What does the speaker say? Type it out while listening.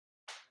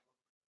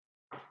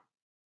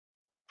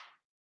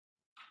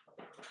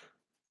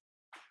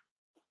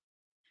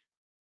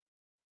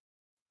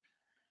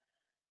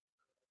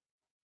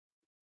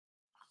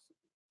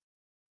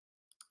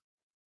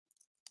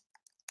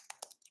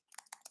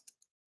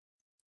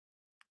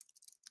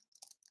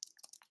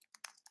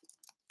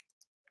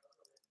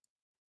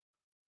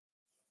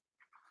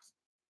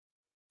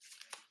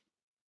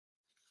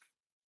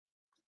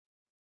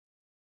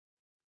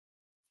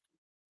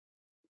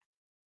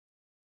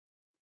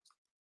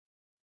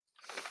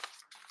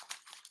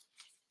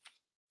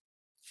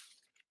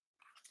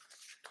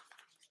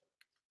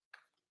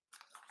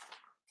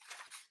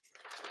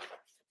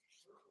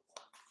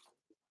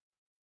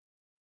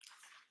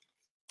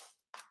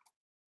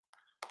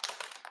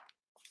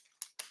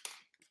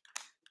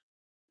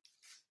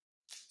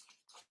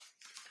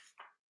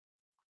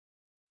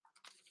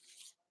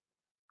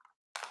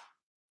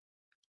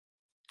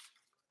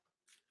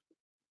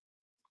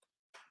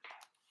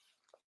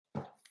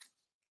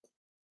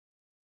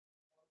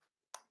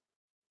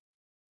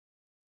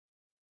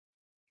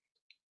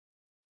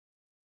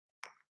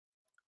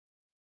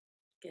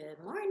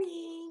Good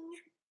morning.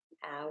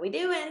 How we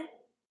doing?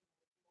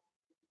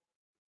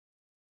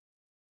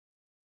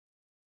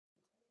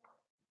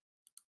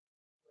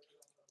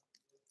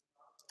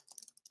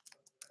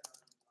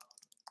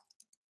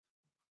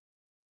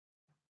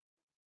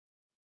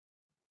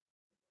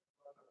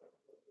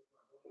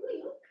 Ooh,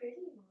 you look pretty,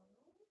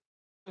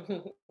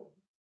 Mama.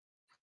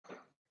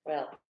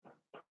 Well,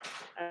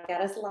 I got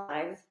us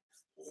live.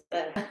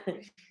 So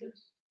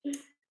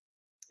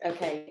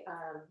okay,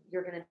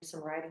 you're gonna do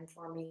some writing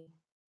for me.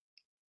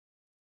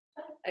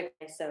 Okay,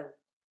 so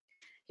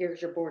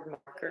here's your board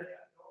marker.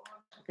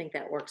 I think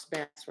that works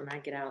best when I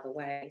get out of the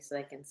way so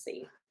they can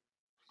see.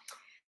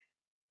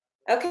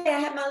 Okay, I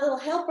have my little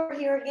helper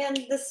here again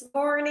this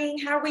morning.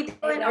 How are we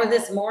doing? Or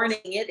this morning?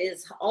 It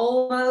is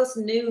almost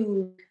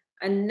noon.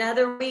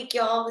 Another week,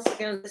 y'all.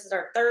 This is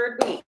our third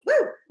week.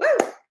 Woo,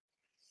 woo.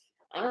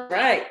 All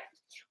right.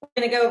 We're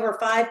gonna go over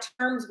 5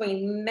 terms.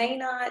 We may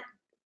not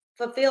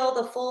fulfill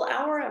the full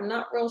hour. I'm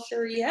not real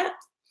sure yet.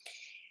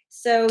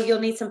 So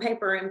you'll need some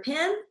paper and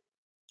pen.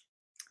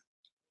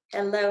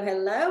 Hello,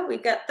 hello.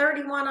 We've got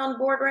 31 on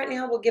board right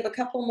now. We'll give a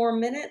couple more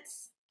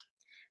minutes.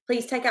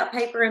 Please take out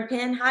paper and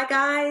pen. Hi,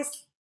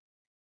 guys.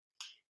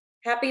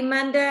 Happy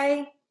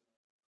Monday.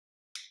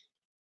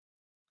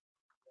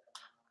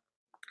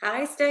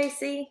 Hi,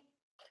 Stacy.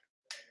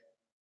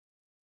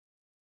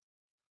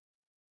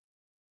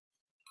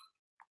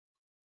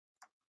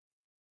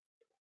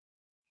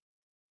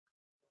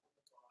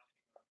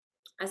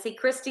 I see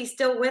Christy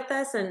still with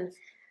us, and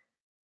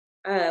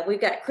we've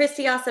got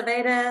Christy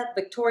Aceveda,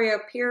 Victoria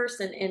Pierce,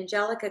 and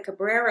Angelica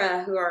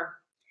Cabrera who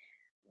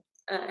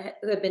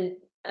have been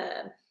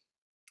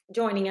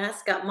joining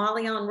us. Got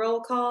Molly on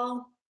roll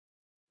call.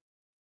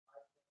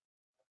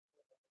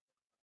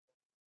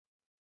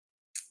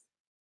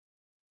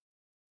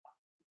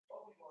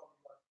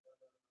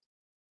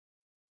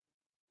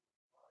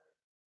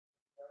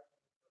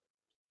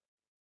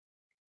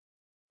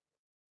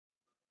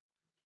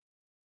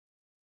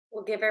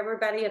 We'll give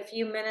everybody a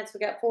few minutes. We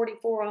got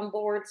 44 on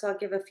board, so I'll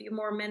give a few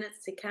more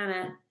minutes to kind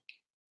of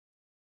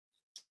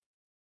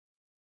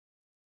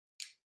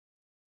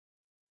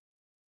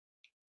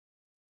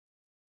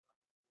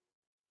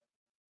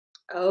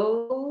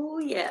Oh,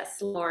 yes,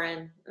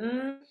 Lauren.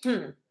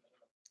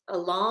 A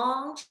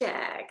long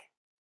shag.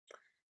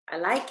 I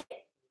like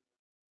it.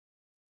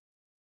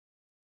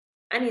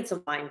 I need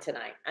some wine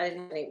tonight. I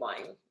didn't need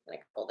wine in a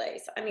couple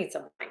days. I need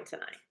some wine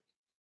tonight.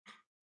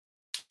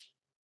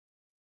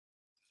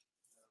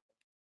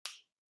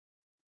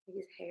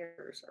 These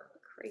hairs are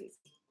crazy.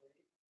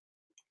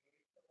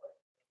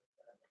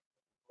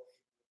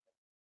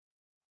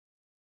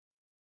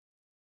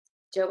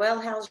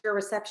 Joelle, how's your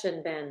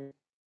reception been?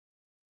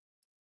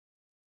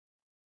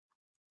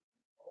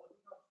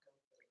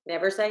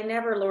 Never say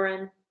never,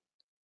 Lauren.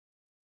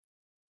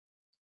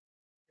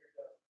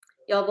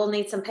 Y'all will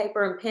need some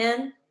paper and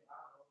pen.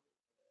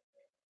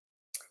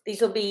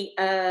 These will be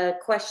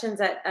questions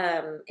that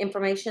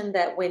information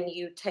that when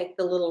you take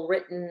the little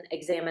written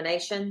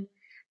examination,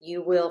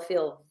 you will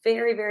feel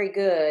very, very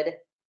good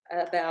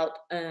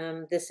about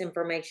this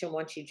information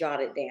once you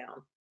jot it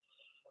down.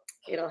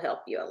 It'll help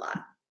you a lot.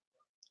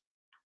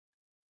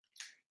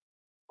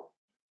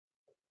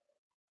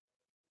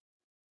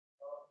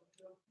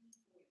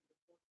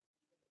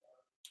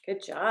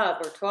 Good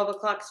job. We're 12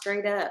 o'clock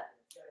straight up.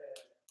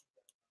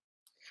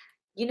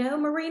 You know,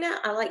 Marina,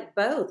 I like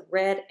both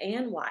red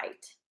and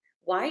white.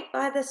 White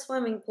by the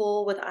swimming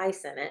pool with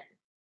ice in it,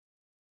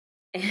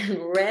 and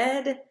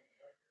red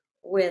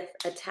with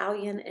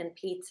Italian and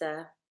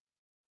pizza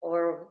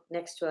or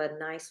next to a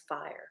nice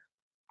fire.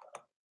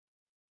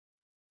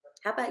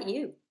 How about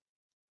you?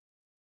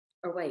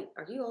 Or wait,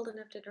 are you old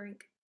enough to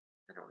drink?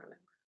 I don't remember.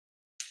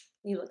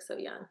 You look so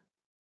young.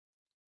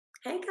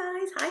 Hey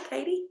guys, hi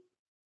Katie.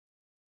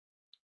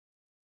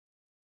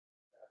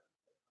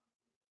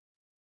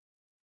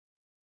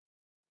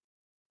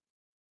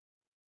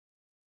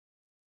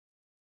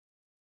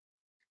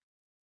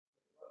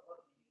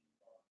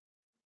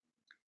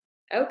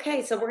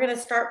 Okay, so we're going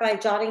to start by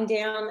jotting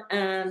down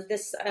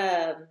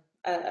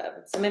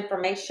some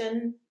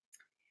information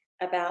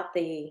about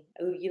the,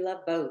 oh, you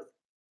love both.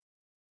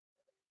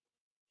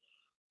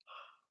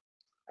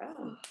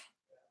 Oh,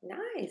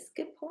 nice.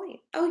 Good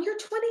point. Oh, you're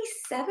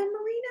 27,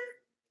 Marina?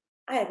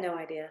 I had no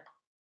idea.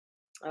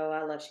 Oh,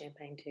 I love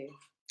champagne too.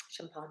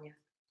 Champagne.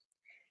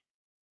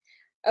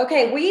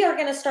 Okay, we are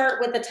going to start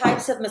with the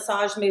types of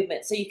massage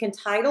movements. So you can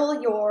title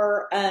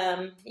your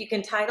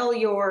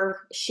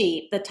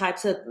sheet the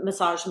types of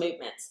massage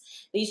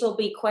movements. These will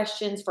be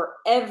questions for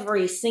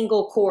every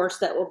single course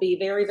that will be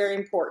very, very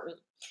important.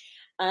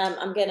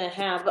 I'm going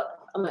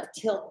to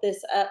tilt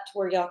this up to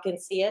where y'all can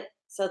see it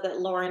so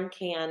that Lauren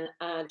can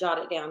jot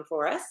it down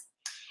for us.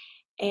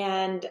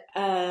 And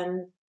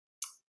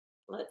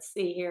let's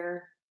see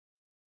here.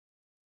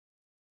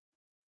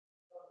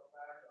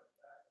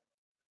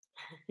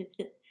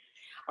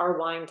 Our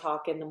wine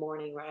talk in the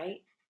morning,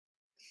 right?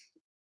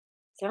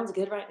 Sounds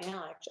good right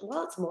now, actually.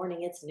 Well, it's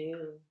morning, it's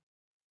noon.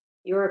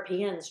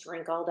 Europeans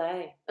drink all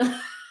day.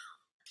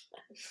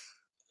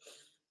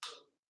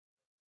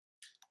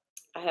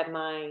 I have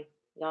my,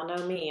 y'all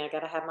know me, I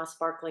gotta have my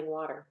sparkling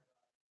water.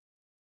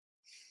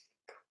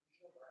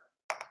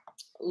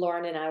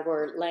 Lauren and I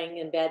were laying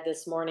in bed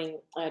this morning,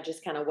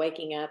 just kind of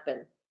waking up,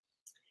 and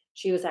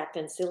she was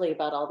acting silly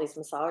about all these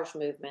massage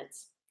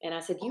movements. And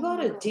I said, you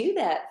ought to do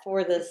that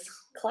for this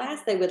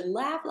class. They would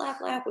laugh, laugh,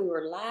 laugh. We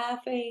were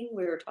laughing.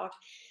 We were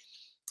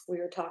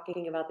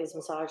talking about these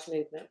massage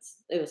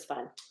movements. It was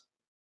fun.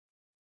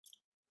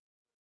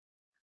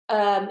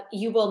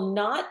 You will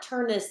not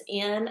turn this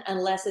in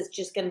unless it's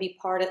just going to be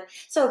part of.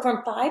 So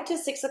from 5 to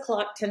 6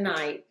 o'clock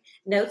tonight,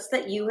 notes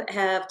that you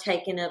have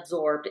taken and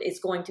absorbed is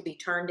going to be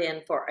turned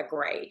in for a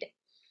grade,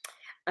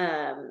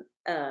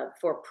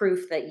 for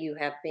proof that you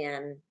have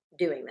been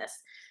doing this.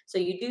 So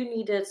you do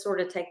need to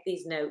sort of take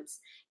these notes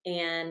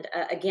and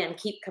again,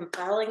 keep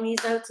compiling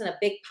these notes in a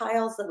big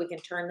pile so that we can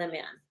turn them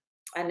in.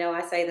 I know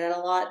I say that a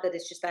lot, but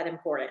it's just that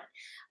important.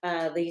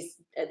 These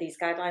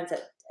guidelines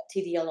that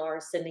TDLR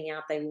is sending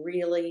out, they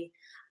really,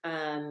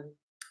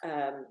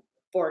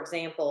 for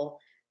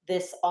example,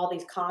 all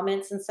these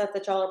comments and stuff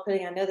that y'all are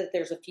putting, I know that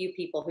there's a few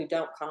people who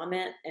don't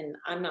comment, and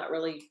I'm not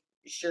really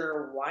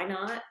sure why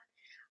not,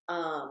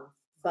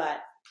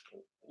 but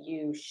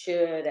you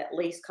should at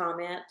least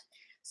comment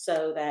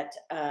so that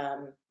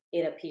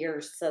it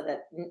appears, so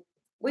that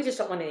we just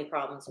don't want any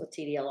problems with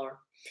TDLR.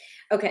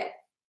 Okay.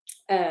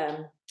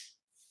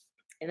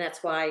 And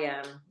that's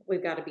why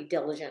we've got to be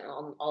diligent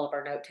on all of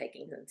our note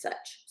takings and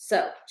such.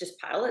 So just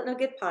pile it in a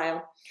good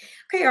pile.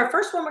 Okay, our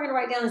first one we're going to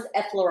write down is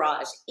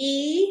effleurage.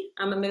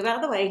 I'm going to move out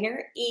of the way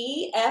here.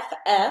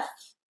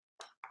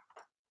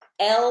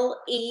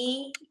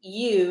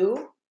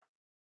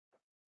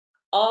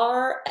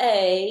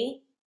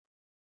 EFFLEURAGE.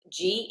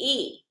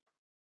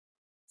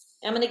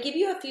 I'm going to give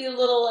you a few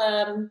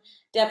little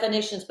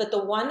definitions, but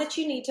the one that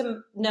you need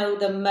to know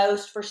the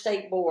most for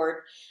state board,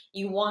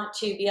 you want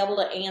to be able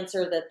to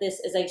answer that this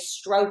is a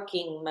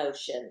stroking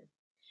motion.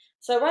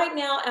 So right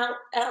now,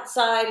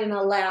 outside and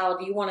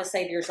aloud, you want to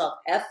say to yourself,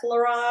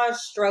 effleurage,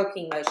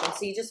 stroking motion.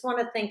 So you just want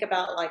to think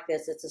about it like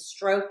this. It's a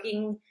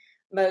stroking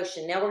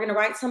motion. Now we're going to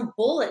write some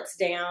bullets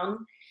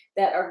down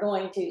that are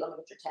going to, let me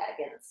get your tag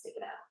in and stick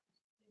it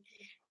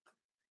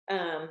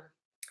out.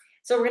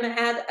 So we're going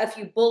to add a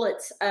few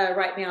bullets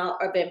right now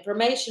of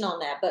information on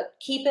that. But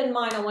keep in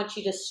mind, I want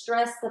you to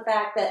stress the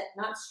fact that,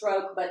 not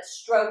stroke, but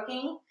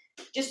stroking.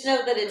 Just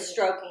know that it's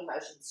stroking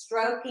motion.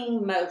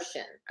 Stroking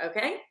motion,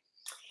 okay?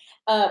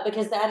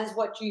 Because that is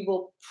what you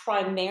will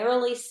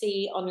primarily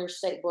see on your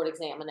state board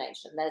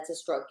examination. That's a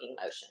stroking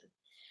motion.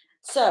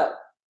 So,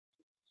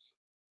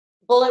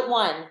 bullet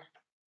 1,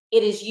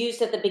 it is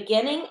used at the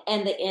beginning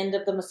and the end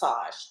of the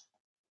massage.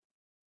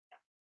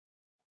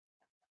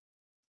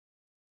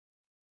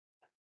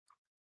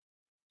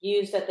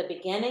 Used at the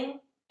beginning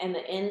and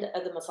the end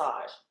of the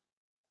massage.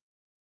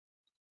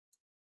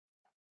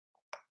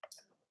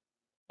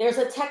 There's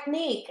a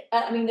technique,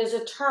 there's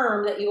a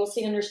term that you will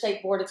see on your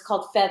state board. It's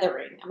called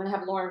feathering. I'm going to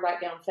have Lauren write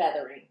down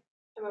feathering.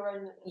 Am I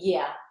writing it?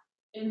 Yeah.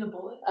 In the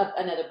bullet?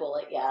 Another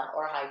bullet, yeah,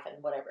 or a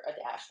hyphen, whatever, a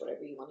dash,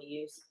 whatever you want to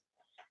use.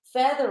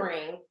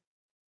 Feathering.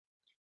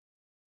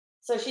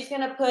 So she's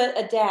going to put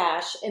a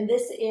dash, and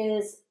this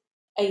is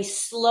a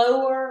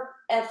slower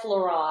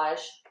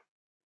effleurage.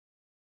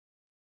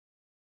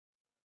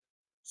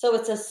 So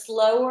it's a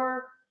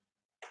slower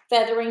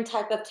feathering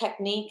type of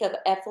technique of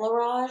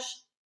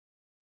effleurage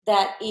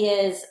that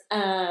is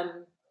at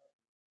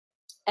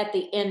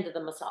the end of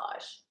the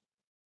massage.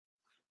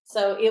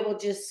 So it will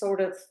just sort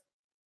of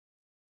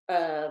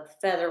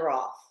feather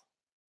off.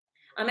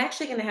 I'm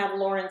actually going to have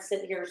Lauren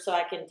sit here so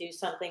I can do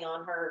something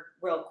on her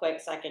real quick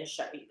so I can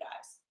show you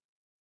guys.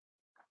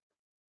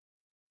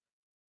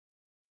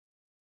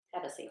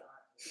 Have a seat.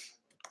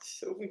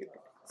 So weird.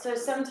 So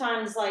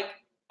sometimes, like,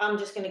 I'm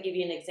just going to give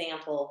you an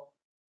example.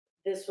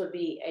 This would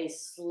be a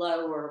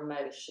slower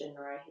motion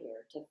right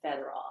here to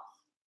feather off.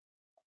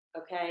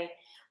 Okay?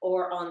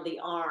 Or on the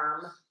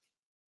arm.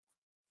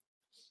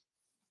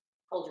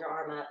 Hold your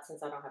arm up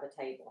since I don't have a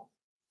table.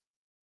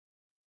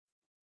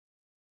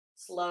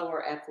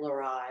 Slower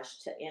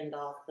effleurage to end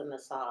off the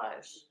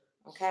massage.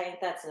 Okay?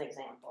 That's an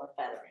example of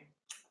feathering.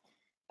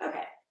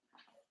 Okay.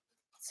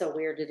 So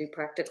weird to do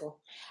practical.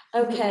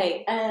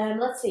 Okay,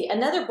 let's see.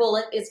 Another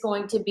bullet is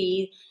going to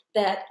be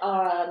that,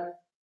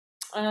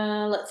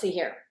 let's see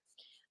here.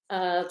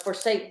 For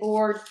state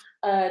board,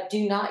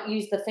 do not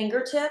use the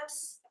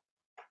fingertips.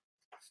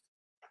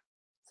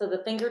 So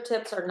the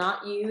fingertips are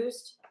not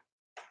used.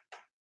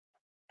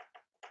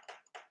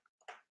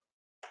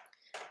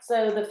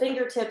 So the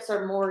fingertips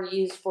are more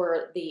used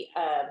for the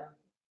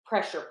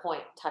pressure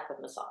point type of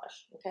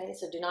massage. Okay,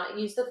 so do not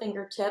use the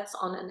fingertips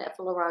on an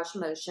effleurage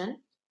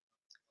motion.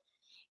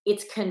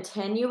 It's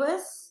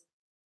continuous,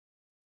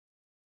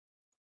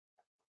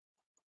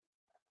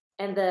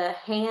 and the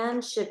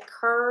hand should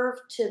curve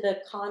to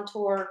the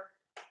contour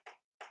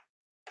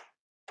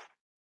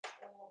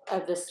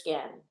of the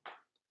skin.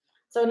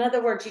 So in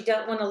other words, you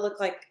don't want to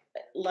look like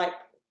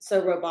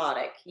so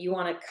robotic. You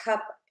want to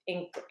cup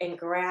and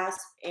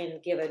grasp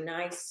and give a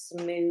nice,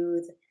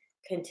 smooth,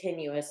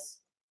 continuous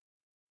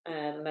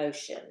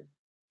motion.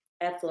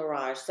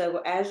 effleurage.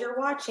 So as you're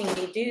watching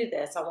me do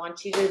this, I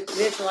want you to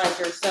visualize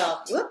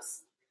yourself.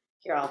 Whoops.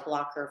 Here, I'll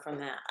block her from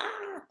that.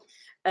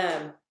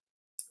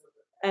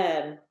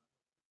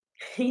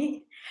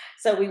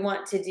 So we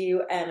want to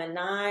do a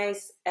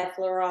nice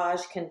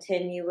effleurage,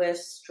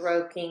 continuous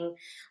stroking.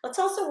 Let's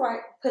also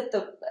put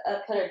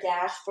a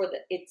dash for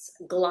its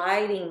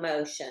gliding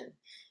motion,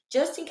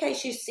 just in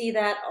case you see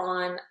that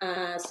on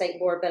state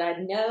board. But I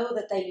know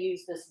that they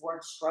use this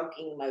word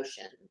stroking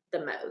motion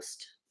the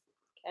most.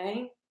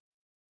 Okay.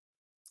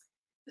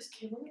 This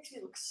camera makes me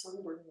look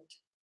sunburned.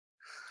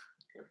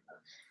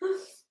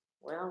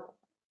 Well,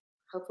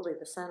 hopefully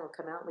the sun will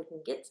come out and we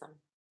can get some.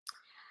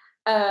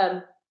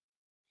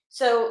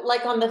 So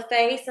like on the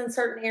face in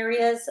certain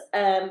areas,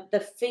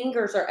 the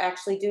fingers are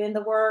actually doing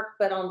the work,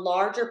 but on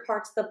larger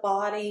parts of the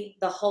body,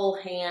 the whole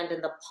hand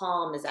and the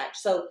palm is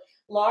actually, so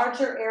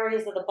larger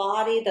areas of the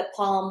body, the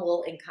palm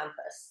will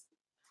encompass.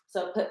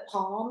 So put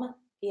palm,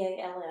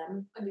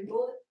 P-A-L-M. A new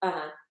bullet?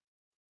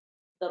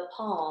 The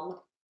palm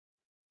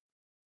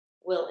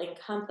will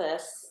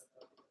encompass.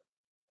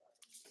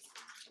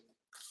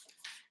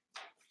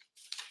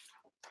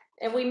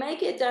 And we may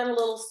get done a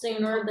little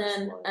sooner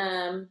than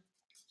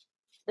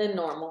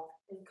normal.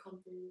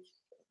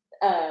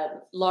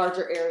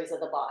 Larger areas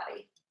of the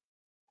body,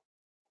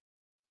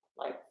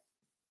 like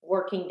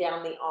working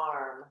down the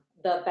arm,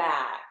 the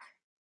back,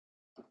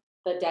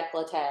 the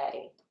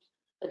décolleté.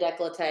 The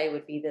décolleté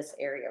would be this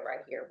area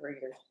right here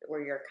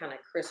where you're kind of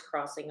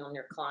crisscrossing on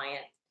your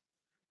client,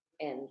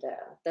 and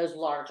those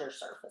larger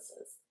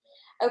surfaces.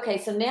 Okay,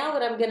 so now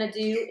what I'm going to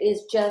do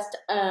is just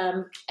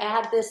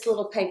add this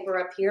little paper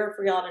up here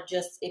for y'all to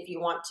just, if you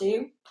want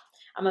to.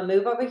 I'm going to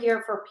move over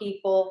here for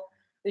people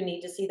who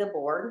need to see the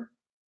board.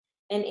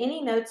 And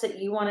any notes that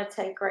you want to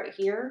take right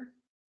here,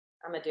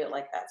 I'm going to do it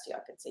like that so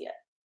y'all can see it.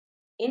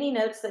 Any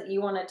notes that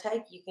you want to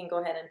take, you can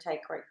go ahead and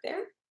take right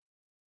there.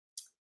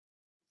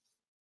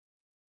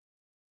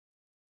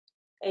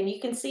 And you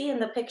can see in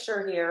the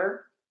picture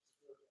here,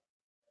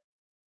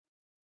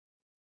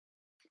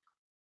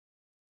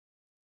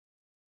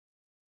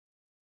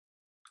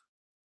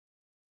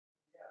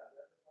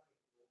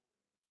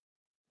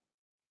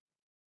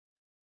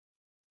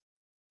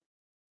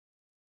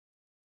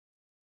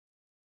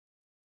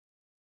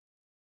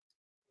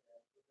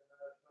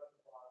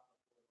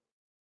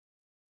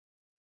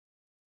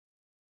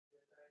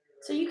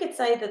 so you could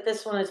say that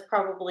this one is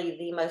probably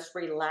the most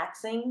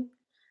relaxing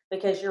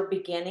because you're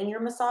beginning your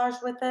massage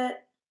with it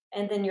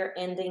and then you're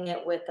ending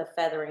it with the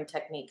feathering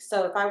technique.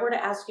 So if I were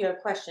to ask you a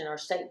question, or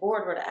state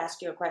board were to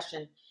ask you a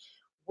question,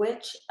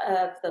 which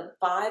of the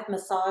 5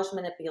 massage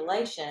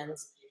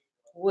manipulations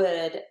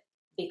would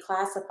be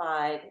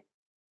classified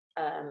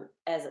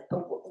as,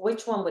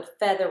 which one would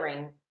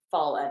feathering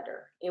fall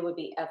under? It would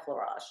be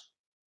effleurage.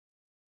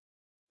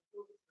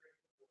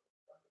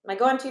 Am I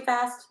going too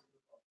fast?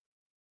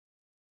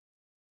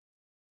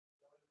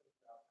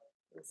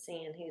 I'm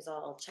seeing who's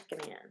all checking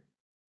in.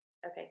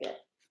 Okay, good.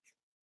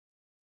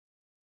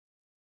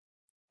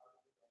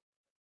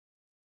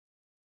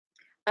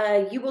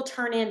 You will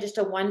turn in just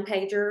a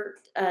 1-pager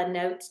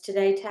notes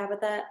today,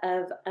 Tabitha,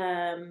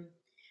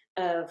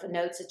 of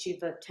notes that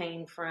you've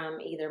obtained from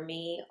either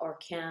me or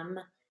Kim.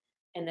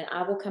 And then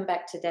I will come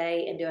back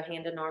today and do a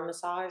hand and arm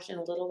massage in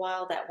a little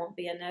while. That won't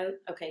be a note.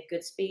 Okay,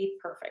 good speed.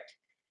 Perfect.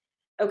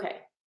 Okay,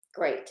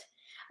 great.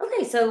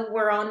 Okay, so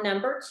we're on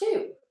number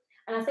 2.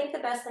 And I think the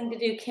best thing to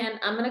do, Ken,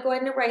 I'm going to go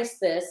ahead and erase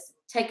this.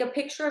 Take a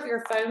picture of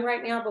your phone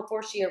right now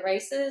before she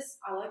erases.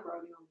 I like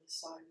writing on this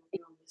side.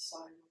 On this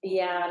side.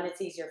 Yeah, and it's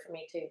easier for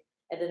me too.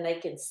 And then they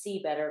can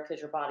see better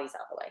because your body's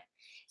out of the way.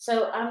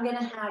 So I'm going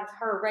to have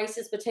her erase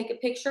this, but take a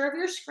picture of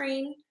your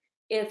screen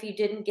if you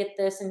didn't get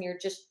this and you're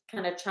just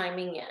kind of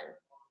chiming in.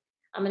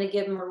 I'm going to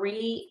give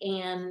Marie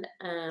and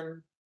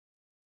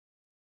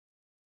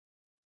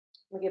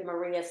we'll give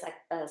Marie a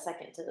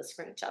second to the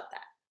screenshot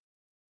that.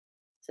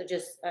 So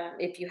just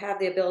if you have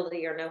the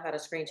ability or know how to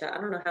screenshot,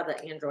 I don't know how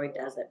the Android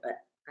does it, but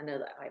I know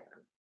that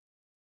iPhone.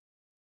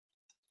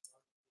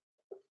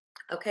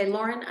 Okay,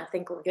 Lauren, I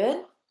think we're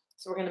good.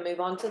 So we're going to move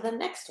on to the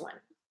next one.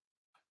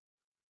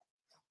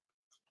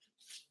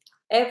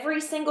 Every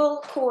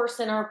single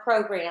course in our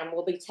program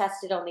will be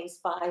tested on these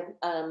 5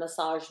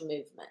 massage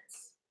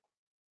movements.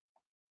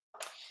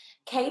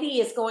 Katie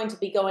is going to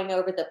be going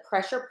over the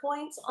pressure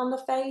points on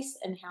the face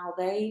and how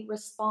they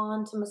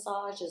respond to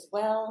massage as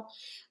well.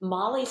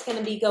 Molly's going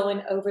to be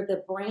going over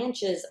the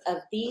branches of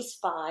these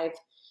 5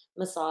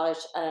 massage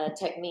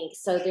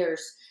techniques. So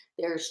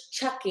there's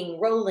chucking,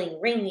 rolling,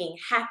 ringing,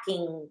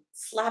 hacking,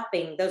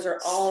 slapping. Those are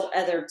all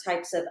other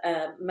types of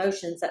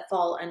motions that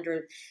fall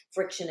under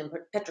friction and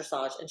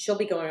petrissage, and she'll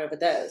be going over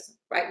those.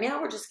 Right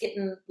now, we're just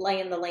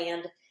laying the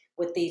land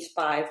with these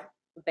 5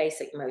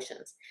 basic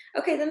motions.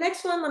 Okay, the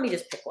next one, let me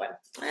just pick one.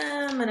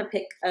 I'm going to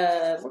pick,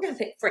 we're going to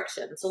pick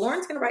friction. So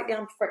Lauren's going to write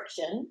down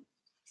friction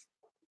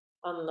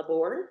on the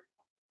board.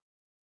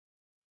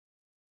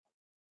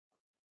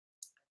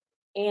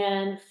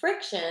 And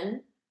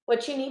friction,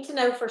 what you need to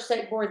know for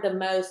state board the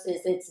most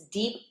is it's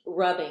deep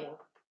rubbing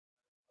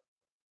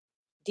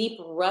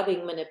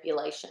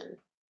manipulation.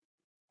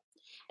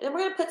 And then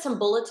we're going to put some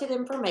bulleted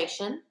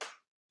information.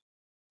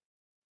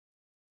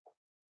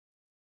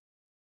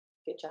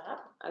 Good job.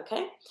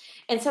 Okay.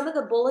 And some of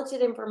the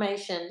bulleted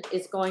information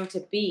is going to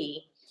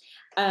be,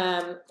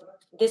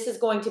 this is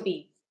going to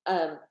be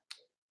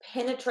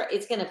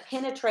it's going to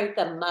penetrate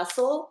the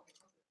muscle.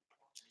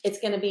 It's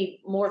going to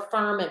be more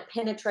firm and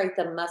penetrate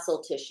the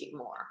muscle tissue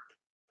more.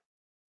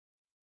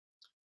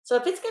 So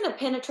if it's going to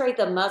penetrate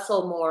the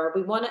muscle more,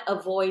 we want to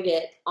avoid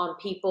it on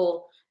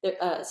people,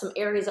 some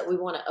areas that we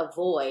want to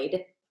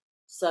avoid.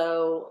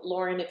 So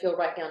Lauren, if you'll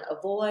write down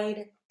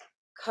avoid,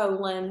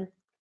 colon.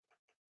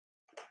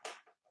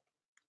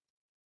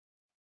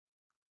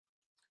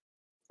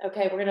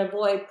 Okay, we're going to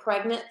avoid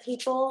pregnant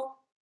people.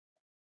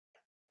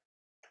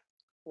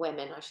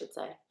 Women, I should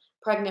say.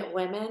 Pregnant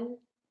women.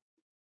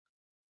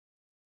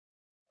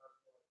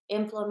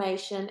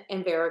 Inflammation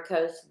and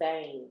varicose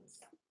veins.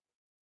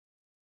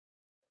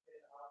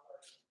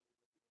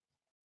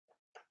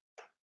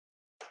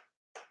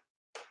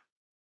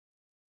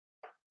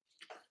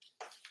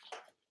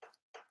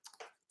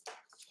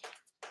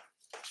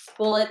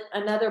 Bullet,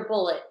 another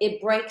bullet.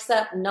 It breaks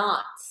up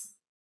knots.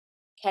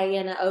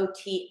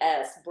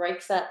 Knots,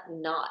 breaks up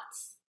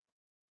knots.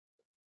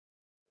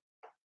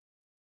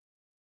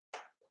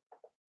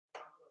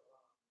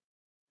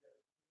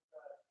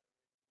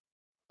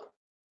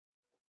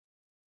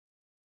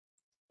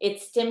 It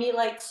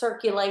stimulates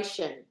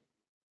circulation.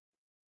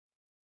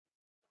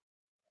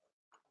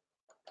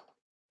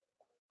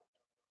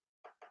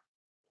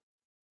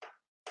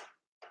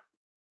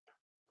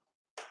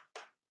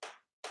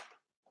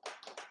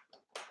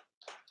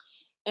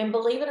 And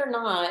believe it or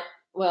not,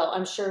 well,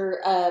 I'm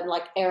sure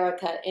like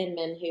Erica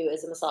Inman, who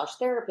is a massage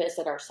therapist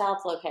at our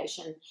South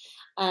location,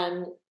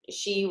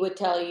 she would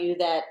tell you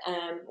that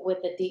with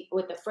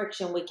the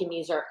friction, we can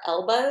use our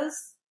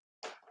elbows.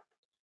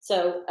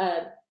 So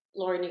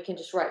Lauren, you can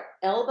just write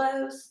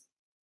elbows,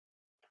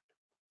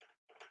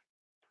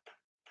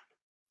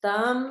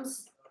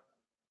 thumbs,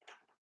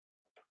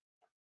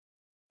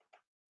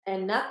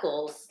 and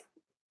knuckles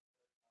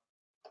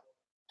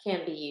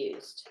can be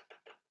used.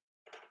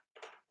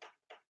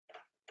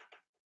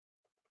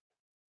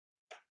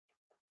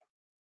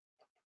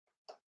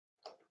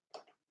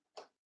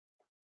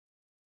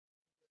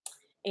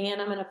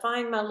 And I'm going to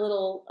find my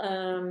little,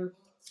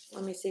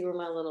 let me see where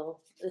my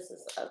little, this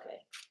is, okay.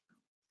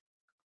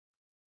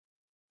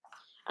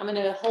 I'm going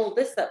to hold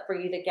this up for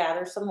you to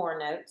gather some more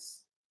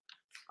notes.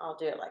 I'll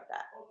do it like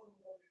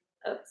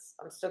that. Oops,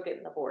 I'm still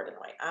getting the board in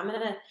the way. I'm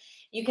going to,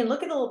 you can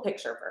look at the little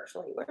picture first.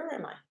 Wait, where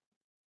am I?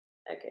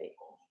 Okay.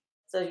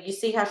 So you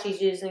see how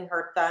she's using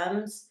her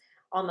thumbs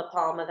on the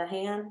palm of the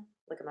hand?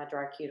 Look at my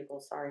dry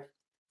cuticle. Sorry.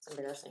 It's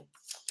embarrassing.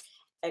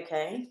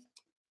 Okay.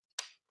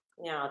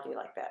 Now I'll do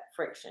like that.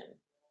 Friction.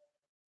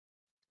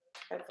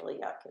 Hopefully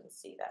y'all can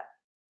see that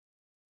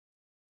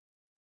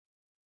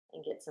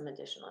and get some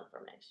additional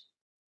information.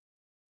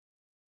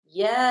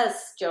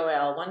 Yes,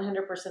 Joelle,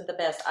 100% the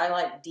best. I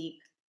like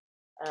deep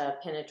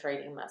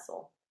penetrating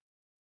muscle.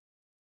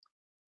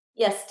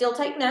 Yes, still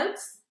take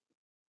notes.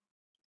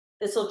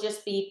 This will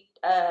just be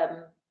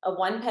a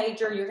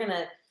one-pager. You're going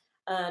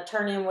to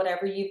turn in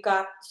whatever you've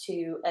got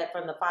to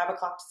from the 5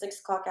 o'clock to 6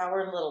 o'clock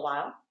hour in a little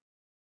while.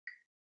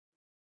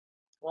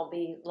 Won't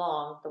be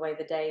long the way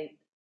the day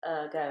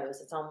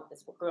goes. It's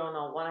going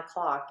on 1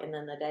 o'clock, and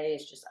then the day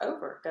is just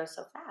over. It goes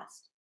so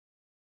fast.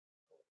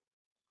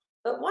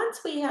 But once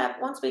we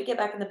get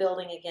back in the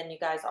building again, you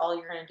guys, all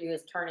you're going to do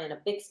is turn in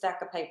a big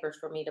stack of papers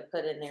for me to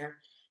put in there.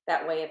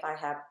 That way, if I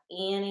have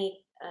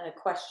any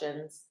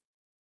questions.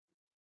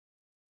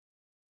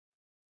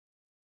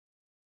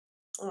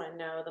 Oh, I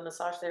know, the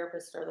massage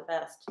therapists are the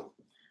best.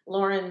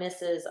 Lauren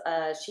misses,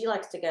 she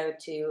likes to go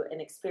to an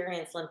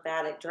experienced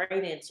lymphatic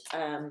drainage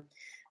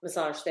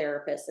massage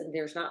therapist, and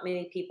there's not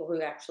many people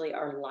who actually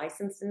are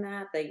licensed in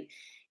that.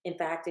 In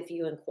fact, if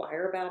you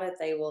inquire about it,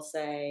 they will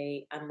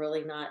say, I'm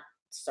really not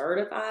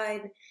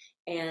certified,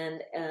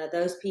 and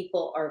those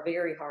people are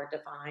very hard to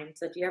find.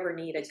 So if you ever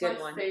need a good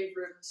one, my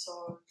favorite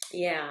massage.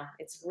 Yeah,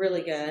 it's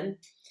really good,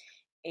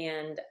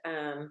 and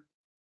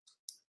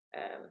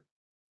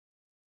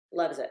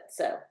loves it.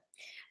 So,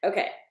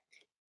 okay,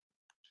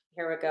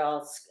 here we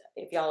go.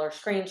 If y'all are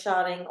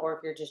screenshotting or if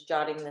you're just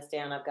jotting this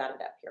down, I've got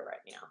it up here right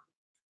now.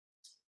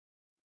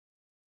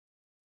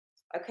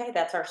 Okay,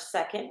 that's our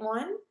second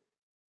one.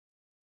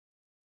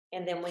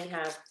 And then we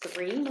have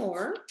 3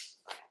 more.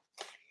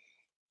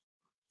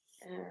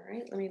 All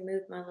right, let me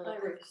move my little,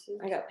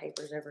 I got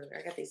papers everywhere.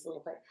 I got these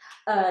little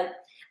papers.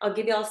 I'll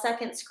give y'all a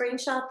second,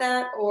 screenshot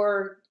that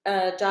or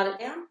jot it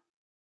down.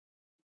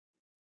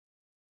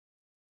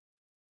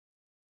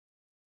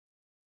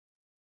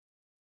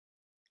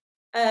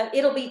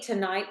 It'll be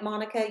tonight,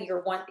 Monica.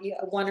 Your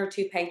 1 or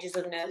 2 pages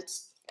of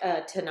notes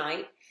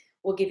tonight.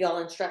 We'll give y'all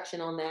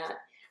instruction on that.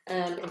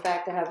 In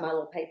fact, I have my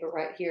little paper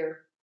right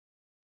here.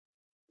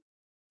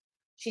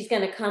 She's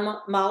going to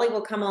come. Molly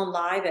will come on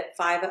live at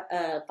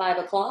 5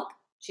 o'clock.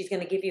 She's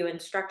going to give you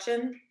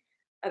instruction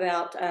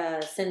about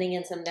sending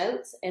in some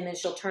notes, and then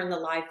she'll turn the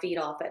live feed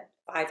off at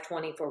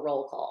 5:20 for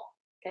roll call.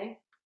 Okay.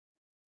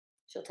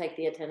 She'll take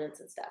the attendance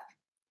and stuff.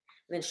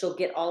 And then she'll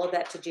get all of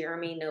that to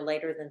Jeremy no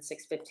later than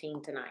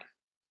 6:15 tonight.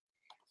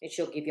 And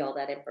she'll give you all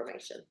that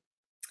information.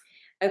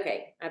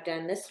 Okay, I've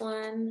done this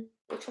one.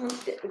 Which one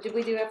did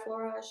we do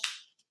effleurage?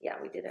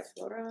 Yeah, we did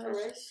effleurage.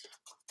 Erase?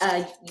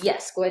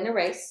 Yes, go ahead and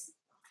erase.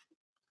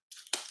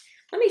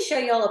 Let me show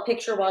y'all a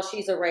picture while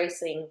she's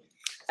erasing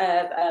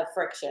of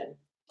friction.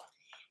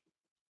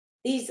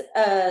 These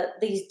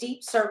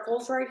deep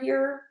circles right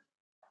here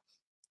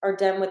are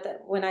done with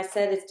when I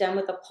said it's done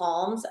with the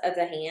palms of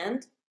the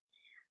hand.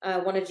 I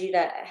wanted you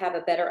to have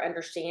a better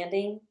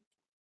understanding.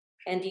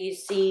 And do you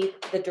see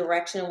the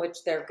direction in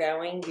which they're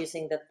going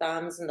using the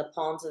thumbs and the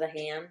palms of the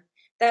hand?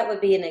 That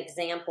would be an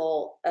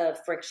example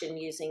of friction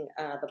using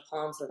the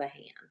palms of the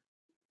hand.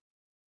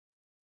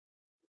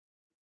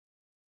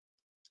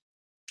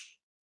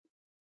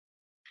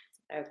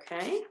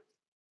 Okay.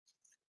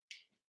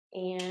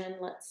 And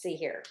let's see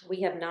here.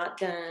 We have not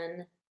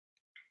done,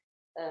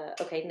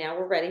 okay, now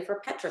we're ready for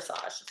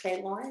petrissage.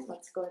 Okay, Lauren,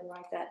 let's go ahead and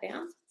write that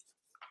down.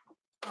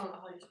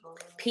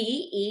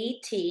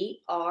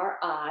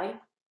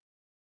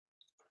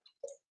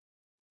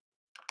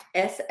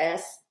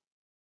 Petrissage.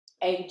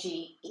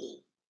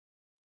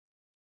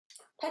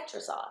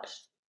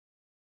 Petrissage.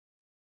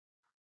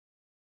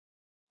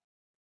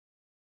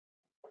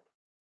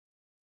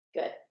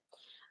 Good.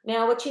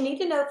 Now, what you need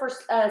to know for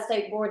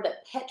State Board,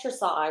 that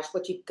petrissage,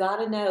 what you've got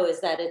to know is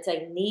that it's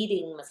a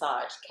kneading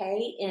massage.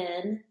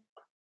 K-N-E-A-D-I-N-G.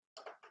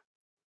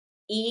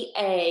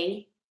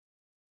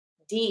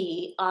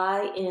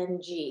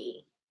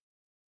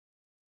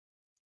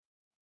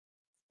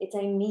 It's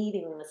a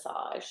kneading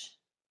massage.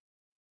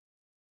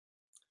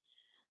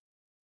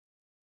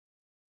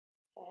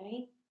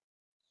 Okay.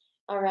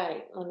 All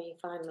right, let me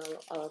find my,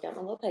 I got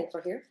my little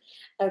paper here.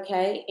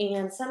 Okay,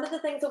 and some of the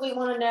things that we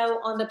want to know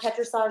on the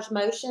petrissage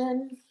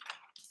motion,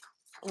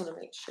 I want to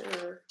make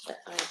sure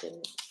that I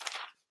didn't,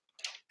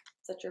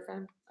 is that your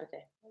phone?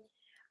 Okay.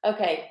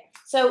 Okay,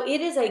 so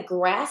it is a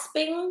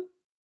grasping,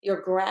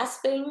 you're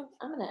grasping.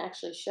 I'm going to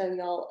actually show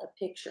y'all a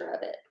picture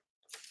of it.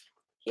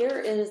 Here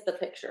is the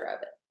picture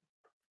of it.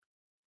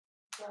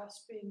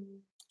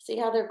 Grasping. See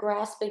how they're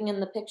grasping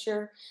in the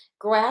picture?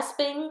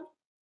 Grasping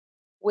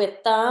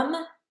with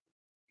thumb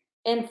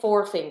and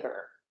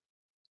forefinger.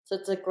 So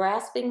it's a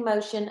grasping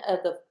motion of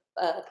the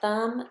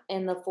thumb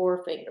and the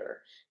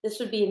forefinger. This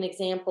would be an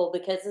example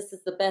because this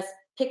is the best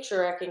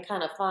picture I can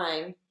kind of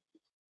find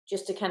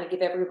just to kind of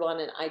give everyone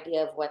an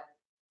idea of what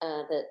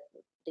the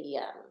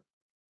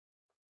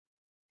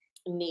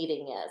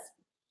kneading is.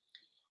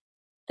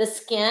 The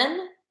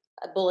skin,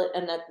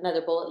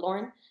 another bullet,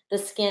 Lauren. The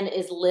skin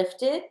is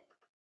lifted,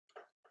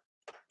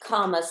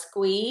 comma,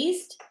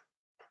 squeezed,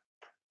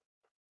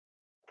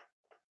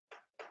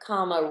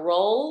 comma,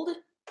 rolled,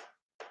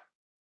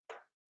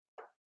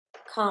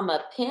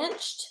 comma,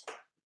 pinched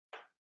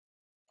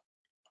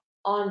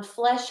on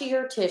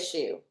fleshier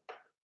tissue.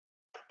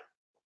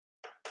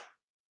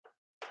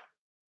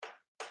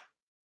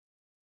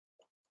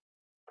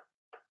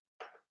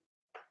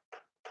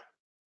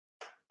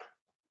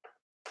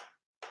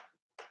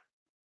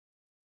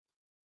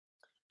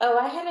 Oh,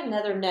 I had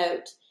another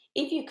note.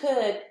 If you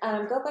could,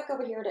 go back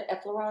over here to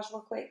effleurage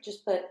real quick.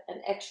 Just put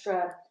an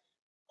extra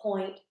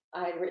point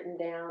I had written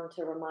down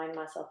to remind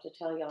myself to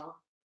tell y'all.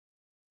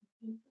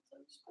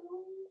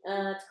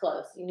 It's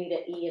close. You need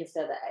an E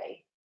instead of the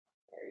A.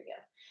 There you go.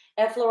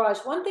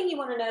 Effleurage. One thing you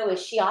want to know is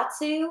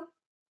shiatsu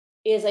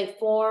is a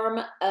form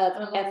of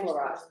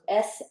effleurage.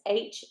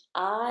 S-H-I-A-T-S-U.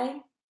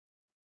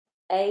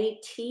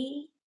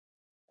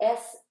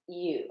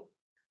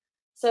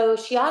 So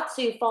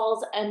shiatsu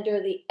falls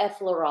under the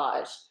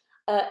effleurage.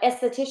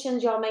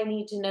 Estheticians, y'all may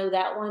need to know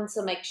that one,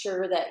 so make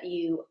sure that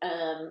you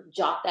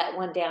jot that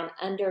one down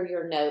under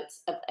your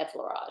notes of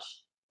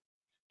effleurage.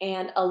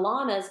 And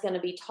Alana is going to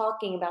be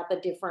talking about the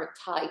different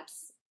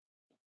types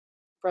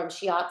from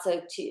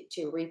shiatsu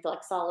to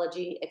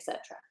reflexology, etc.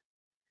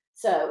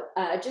 So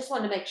I just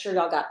wanted to make sure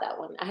y'all got that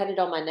one. I had it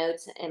on my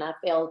notes and I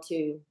failed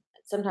to,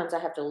 sometimes I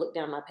have to look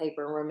down my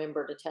paper and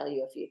remember to tell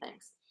you a few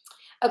things.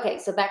 Okay,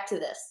 so back to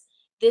this.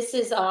 This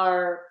is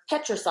our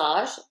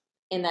petrissage,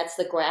 and that's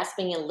the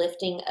grasping and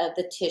lifting of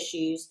the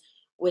tissues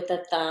with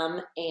the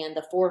thumb and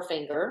the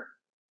forefinger.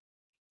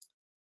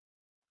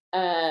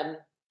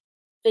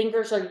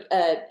 Fingers are,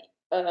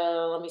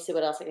 let me see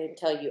what else I can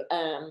tell you.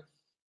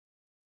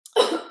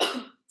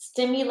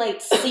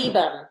 Stimulates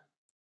sebum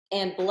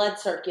and blood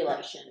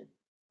circulation.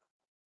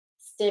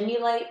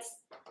 Stimulates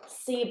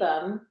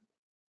sebum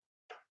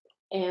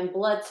and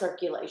blood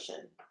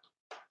circulation.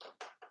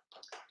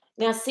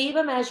 Now,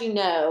 sebum, as you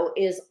know,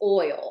 is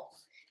oil.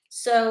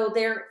 So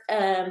there,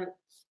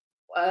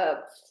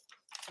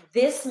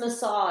 this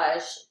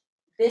massage,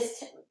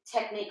 this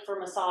technique for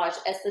massage,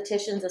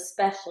 estheticians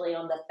especially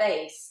on the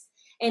face,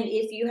 and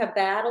if you have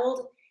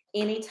battled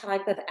any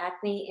type of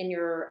acne in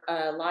your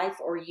life,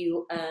 or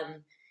you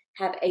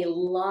have a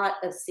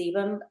lot of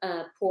sebum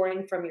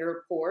pouring from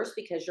your pores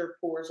because your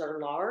pores are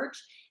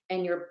large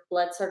and your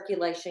blood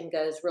circulation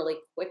goes really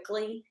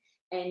quickly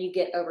and you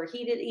get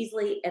overheated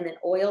easily, and then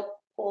oil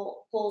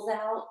pulls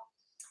out.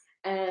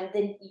 And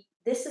then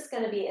this is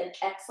going to be an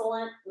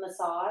excellent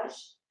massage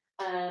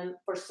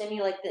for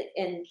stimulate the.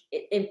 And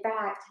in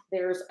fact,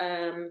 there's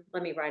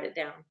let me write it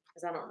down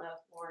because I don't know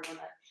if Lauren will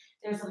know.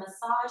 There's a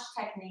massage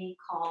technique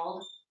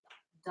called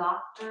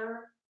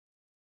Dr.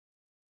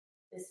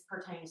 This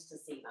pertains to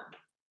sebum.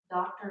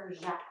 Dr.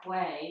 Jacques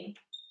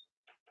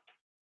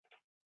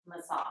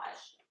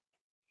massage.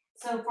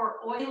 So for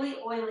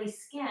oily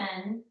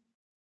skin,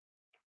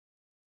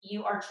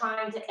 you are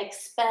trying to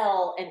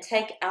expel and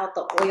take out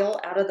the oil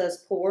out of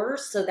those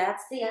pores. So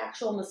that's the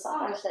actual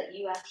massage that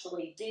you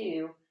actually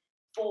do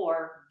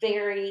for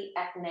very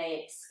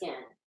acneic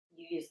skin.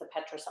 You use the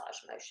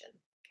petrissage motion,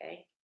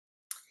 okay?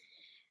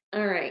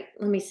 All right,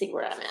 let me see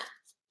where I'm at.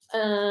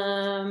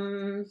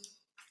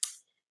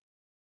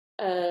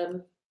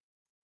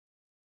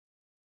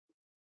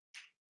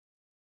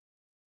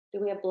 Do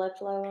we have blood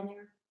flow on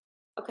there?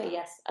 Okay,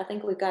 yes, I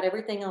think we've got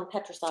everything on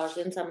petrissage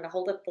in, so I'm going to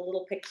hold up the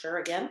little picture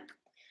again,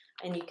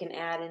 and you can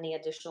add any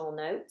additional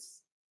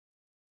notes.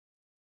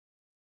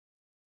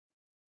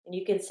 And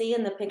you can see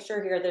in the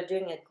picture here, they're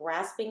doing a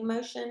grasping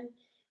motion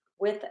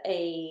with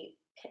a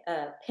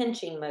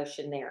pinching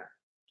motion there.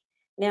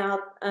 Now,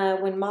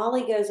 when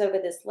Molly goes over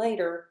this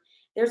later,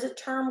 there's a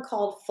term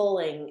called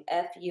fulling,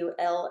 F-U-L-L-I-N-G,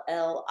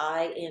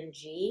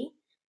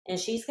 and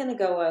she's going to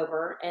go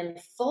over, and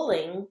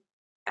fulling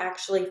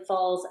actually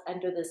falls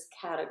under this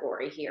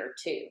category here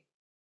too.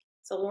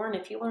 So Lauren,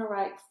 if you want to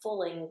write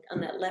fulling on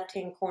that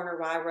left-hand corner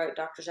where I wrote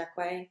Dr.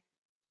 Jacques,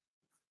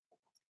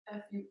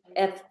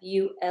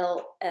 F-U-L-L-I-N-G,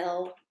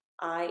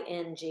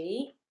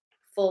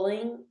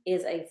 fulling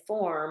is a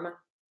form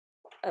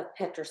of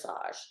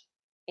petrissage.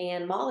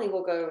 And Molly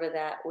will go over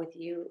that with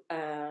you.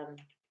 That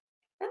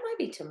might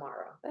be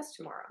tomorrow. That's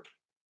tomorrow.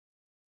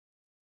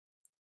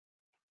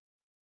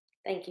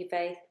 Thank you,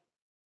 Faith.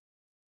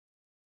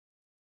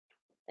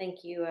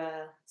 Thank you,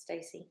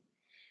 Stacy.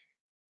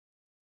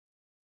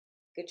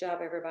 Good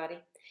job, everybody.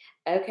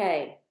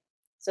 Okay,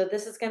 so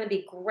this is going to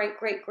be great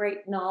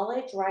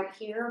knowledge right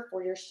here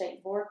for your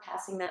state board,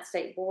 passing that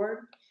state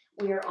board.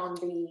 We are on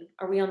the,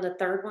 are we on the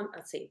third one?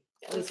 Let's see.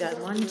 We've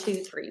done 1, 2,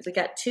 3. We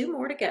got 2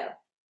 more to go.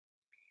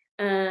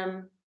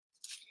 And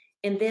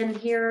then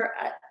here,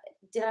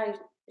 did I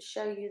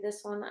show you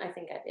this one? I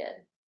think I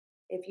did.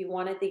 If you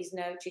wanted these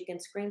notes, you can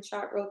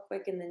screenshot real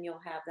quick, and then you'll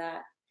have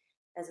that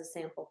as a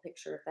sample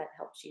picture if that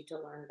helps you to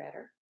learn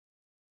better.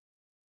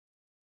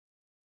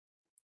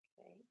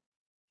 Okay.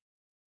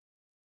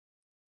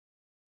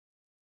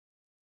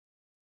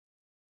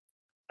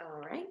 All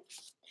right.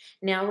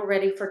 Now we're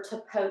ready for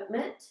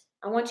tapotement.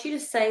 I want you to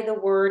say the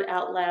word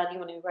out loud. You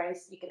want to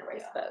erase? You can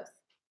erase both.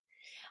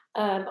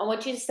 I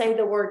want you to say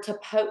the word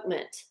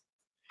tapotement,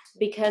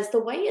 because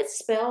the way it's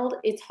spelled,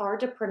 it's hard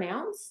to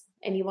pronounce,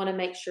 and you want to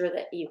make sure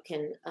that you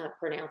can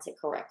pronounce it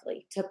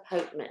correctly.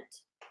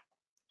 Tapotement.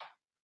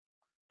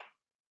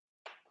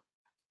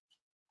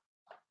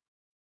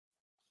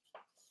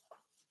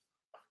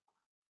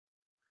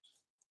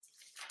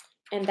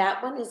 And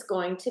that one is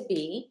going to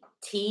be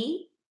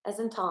T as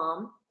in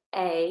Tom,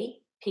 A,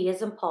 P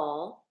as in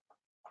Paul,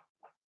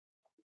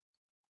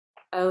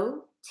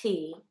 O-T-E-M-E-N-T.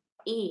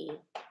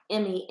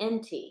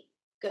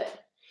 Good.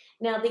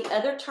 Now, the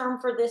other term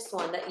for this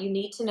one that you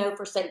need to know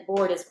for state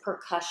board is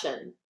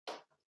percussion.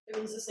 It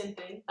means the same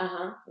thing?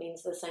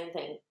 Means the same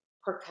thing.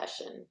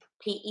 Percussion.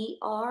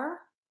 P-E-R-C-U-S-S-I-O-N,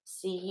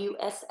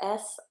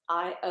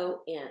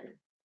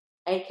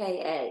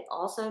 a.k.a.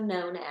 also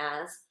known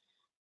as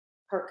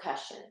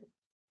percussion.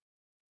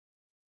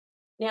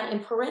 Now,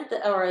 in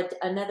parentheses, or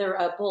another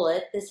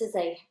bullet, this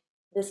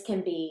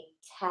can be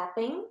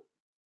tapping,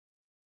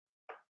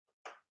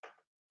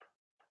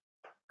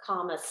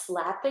 comma,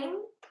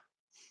 slapping.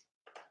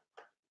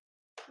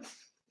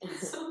 It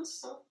sounds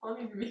so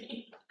funny to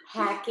me.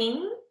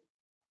 Hacking.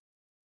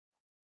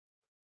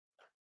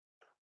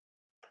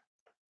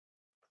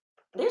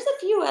 There's a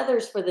few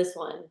others for this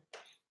one.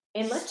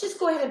 And let's just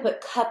go ahead and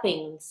put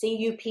cupping,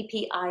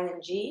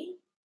 C-U-P-P-I-N-G.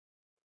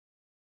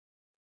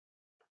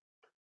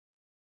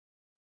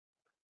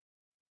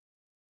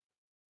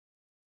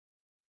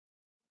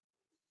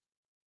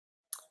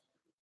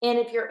 And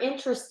if you're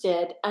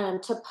interested,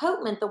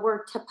 tapotement, the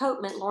word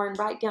tapotement, Lauren,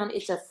 write down,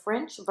 it's a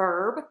French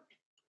verb.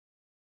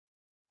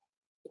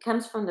 It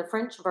comes from the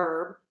French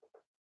verb,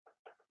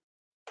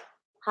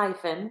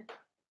 hyphen,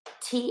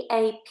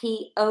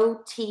 T-A-P-O-T-E-R,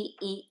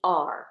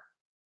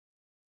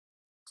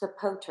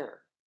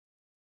 tapoter.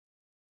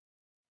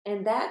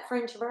 And that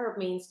French verb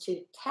means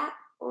to tap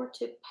or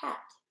to pat.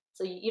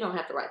 So you don't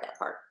have to write that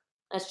part.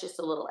 That's just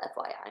a little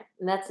FYI.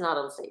 And that's not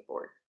on the state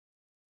board.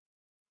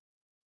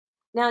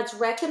 Now, it's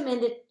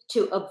recommended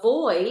to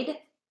avoid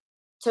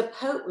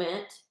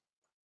tapotement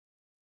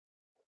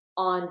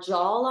on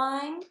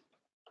jawline,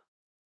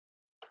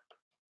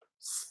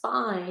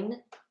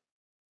 spine,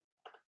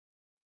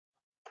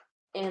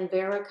 and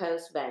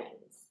varicose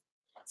veins.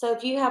 So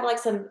if you have like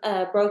some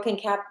broken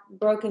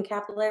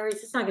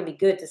capillaries, it's not going to be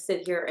good to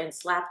sit here and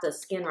slap the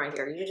skin right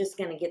here. You're just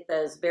going to get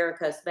those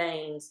varicose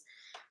veins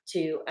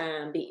to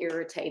be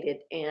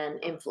irritated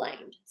and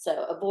inflamed.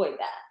 So avoid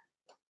that.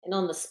 And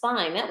on the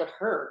spine, that would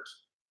hurt.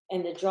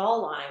 And the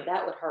jawline,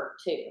 that would hurt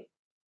too.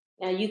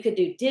 Now you could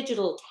do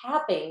digital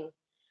tapping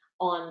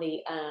on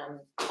the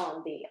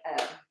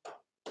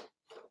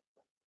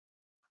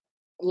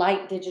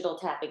light digital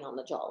tapping on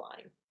the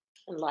jawline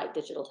and light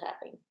digital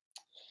tapping.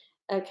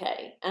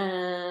 Okay,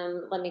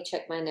 let me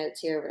check my notes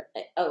here.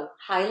 Oh,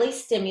 highly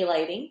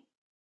stimulating.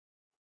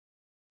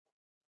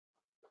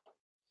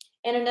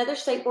 And another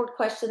state board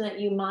question that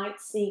you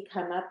might see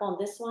come up on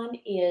this one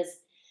is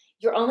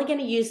you're only going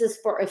to use this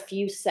for a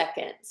few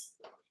seconds,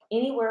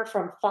 anywhere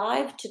from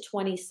 5 to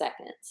 20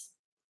 seconds.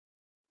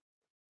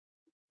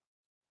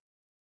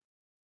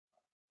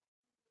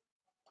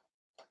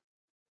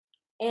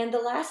 And the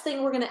last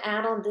thing we're going to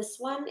add on this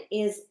one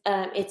is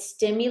it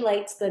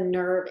stimulates the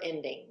nerve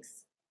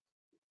endings.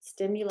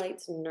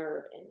 Stimulates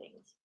nerve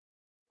endings.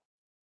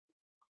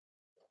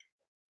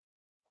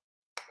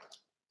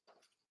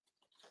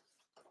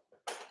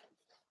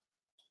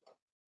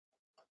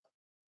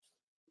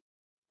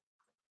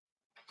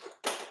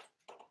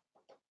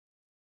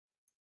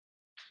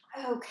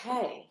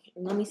 Okay,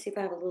 let me see if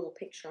I have a little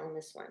picture on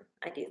this one.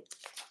 I do.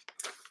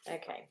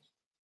 Okay.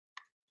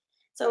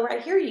 So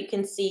right here you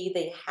can see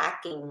the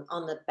hacking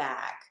on the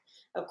back.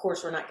 Of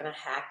course, we're not going to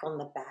hack on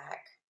the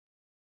back.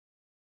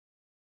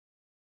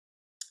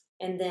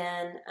 And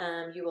then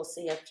you will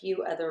see a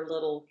few other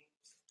little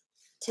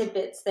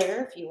tidbits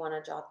there. If you want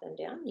to jot them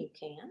down, you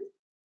can.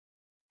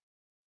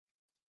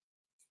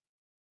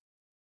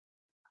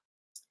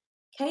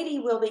 Katie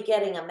will be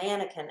getting a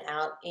mannequin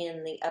out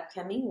in the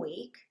upcoming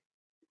week,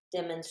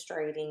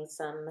 demonstrating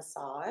some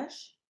massage.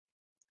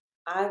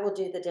 I will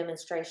do the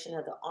demonstration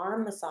of the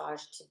arm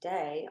massage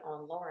today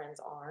on Lauren's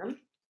arm.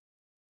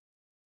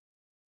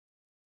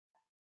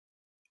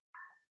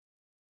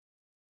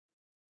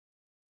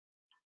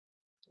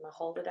 I'm going to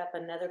hold it up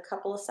another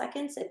couple of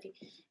seconds.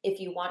 If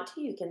you want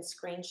to, you can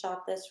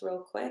screenshot this real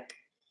quick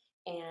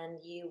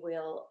and you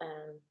will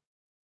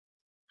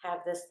have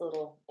this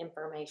little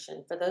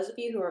information. For those of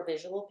you who are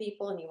visual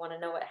people and you want to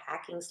know what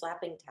hacking,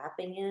 slapping,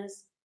 tapping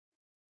is,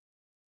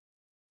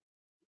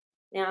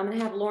 now I'm going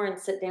to have Lauren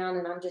sit down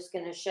and I'm just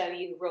going to show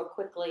you real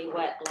quickly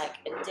what like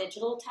a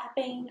digital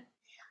tapping.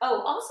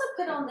 Oh, also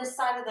put on this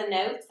side of the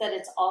notes that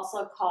it's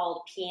also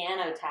called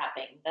piano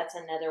tapping. That's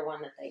another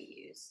one that they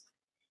use.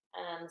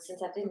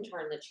 Since I didn't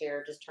turn the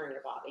chair, just turn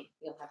your body.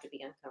 You'll have to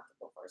be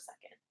uncomfortable for a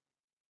second.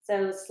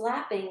 So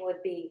slapping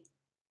would be,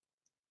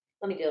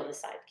 let me do it on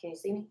this side. Can you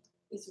see me?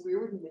 It's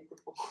weird when you make the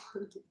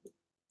phone.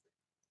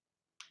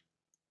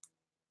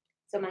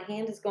 So my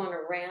hand is going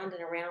around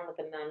and around with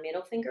my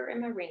middle finger and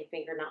my ring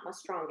finger, not my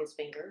strongest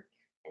finger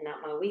and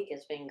not my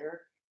weakest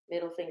finger,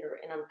 middle finger,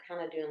 and I'm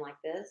kind of doing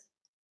like this.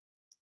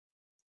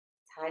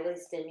 It's highly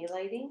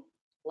stimulating,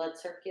 blood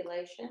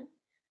circulation,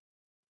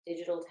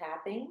 digital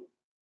tapping.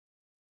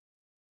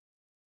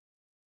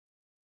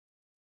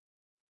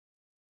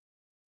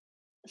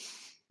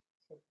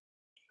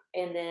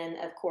 And then,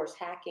 of course,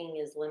 hacking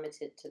is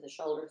limited to the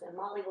shoulders. And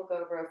Molly will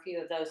go over a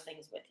few of those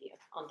things with you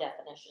on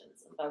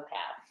definitions and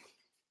vocab.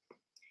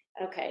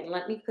 Okay,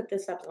 let me put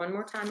this up one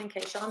more time in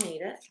case y'all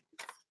need it.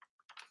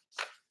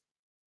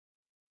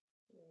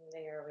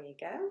 There we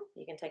go.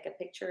 You can take a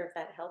picture if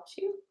that helps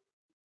you.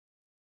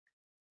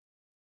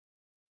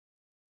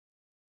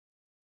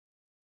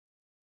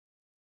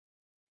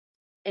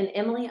 And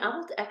Emily, I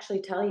will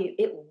actually tell you,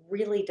 it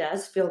really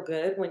does feel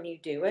good when you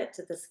do it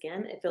to the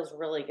skin. It feels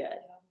really good.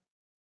 Yeah.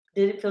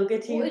 Did it feel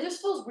good to you? Well, it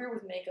just feels weird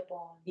with makeup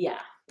on. Yeah,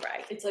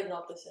 right. It's like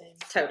not the same.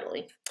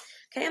 Totally.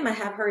 Okay, I'm going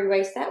to have her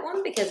erase that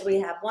one because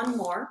we have one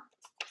more.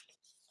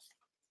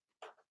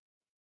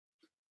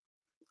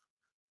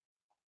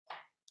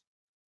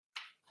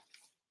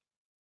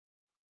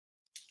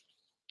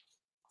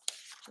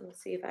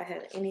 Let's see if I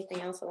had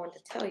anything else I want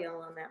to tell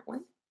y'all on that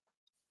one.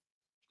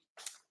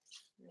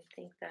 I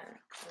think that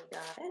we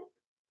got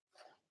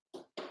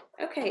it.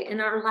 Okay, and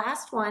our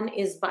last one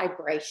is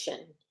vibration.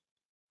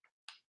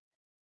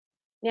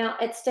 Now,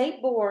 at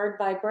State Board,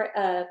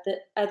 the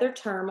other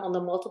term on the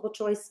multiple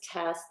choice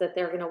test that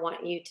they're going to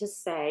want you to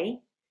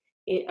say,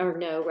 or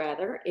know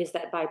rather, is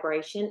that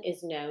vibration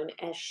is known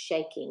as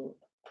shaking.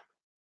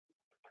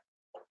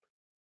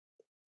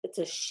 It's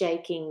a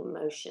shaking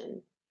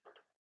motion.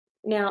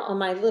 Now, on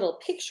my little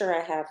picture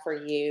I have for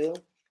you,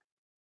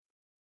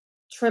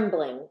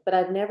 trembling, but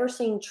I've never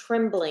seen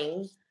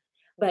trembling.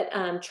 But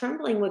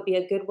trembling would be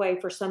a good way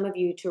for some of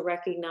you to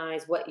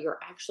recognize what you're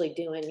actually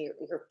doing.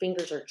 Your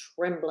fingers are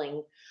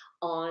trembling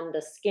on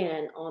the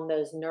skin, on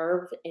those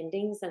nerve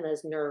endings and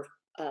those nerve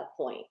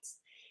points.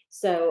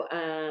 So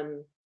I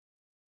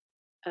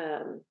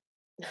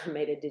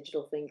made a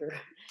digital finger.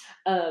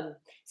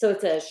 So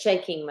it's a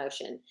shaking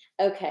motion.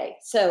 Okay,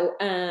 so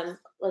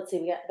let's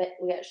see,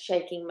 we got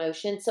shaking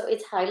motion. So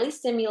it's highly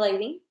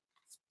stimulating.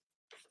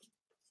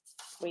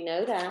 We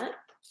know that.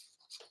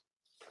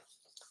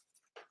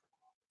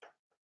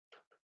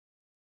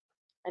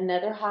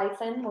 Another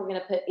hyphen, we're going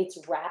to put it's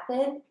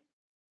rapid.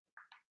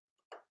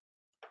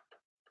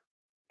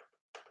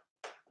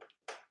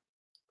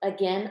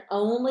 Again,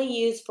 only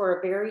used for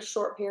a very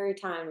short period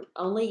of time,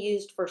 only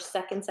used for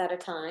seconds at a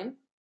time.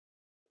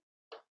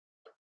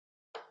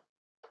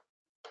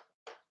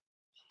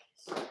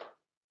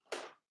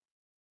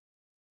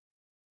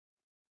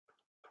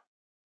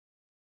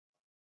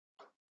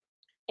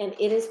 And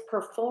it is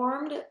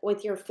performed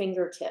with your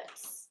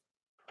fingertips.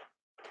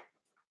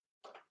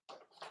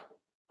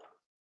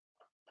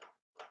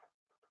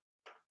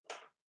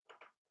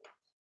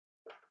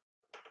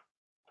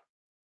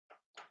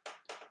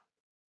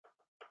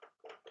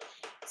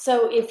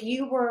 So if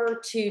you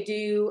were to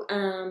do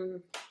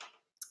some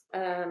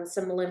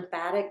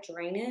lymphatic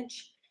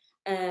drainage,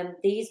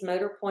 these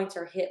motor points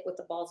are hit with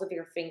the balls of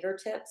your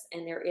fingertips,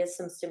 and there is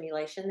some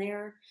stimulation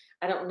there.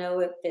 I don't know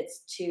if it's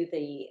to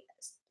the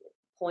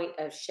point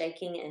of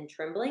shaking and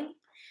trembling,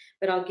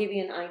 but I'll give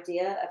you an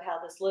idea of how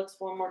this looks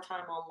one more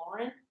time on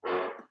Lauren.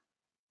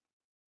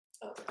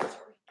 Oh, sorry.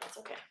 That's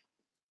okay.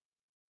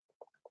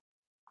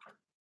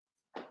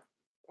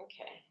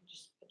 Okay,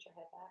 just put your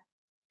head back.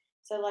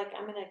 So like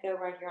I'm going to go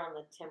right here on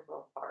the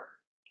temporal part,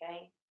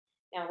 okay?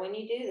 Now when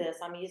you do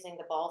this, I'm using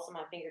the balls of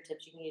my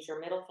fingertips. You can use your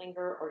middle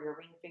finger or your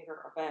ring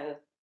finger or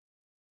both.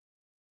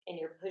 And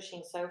you're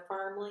pushing so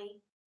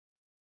firmly,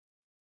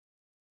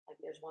 like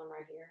there's one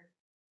right here,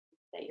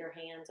 that your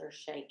hands are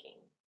shaking,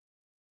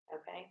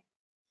 okay?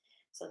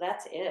 So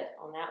that's it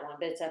on that one,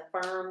 but it's a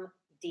firm,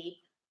 deep,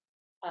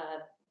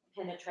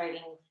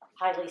 penetrating,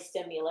 highly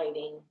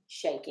stimulating,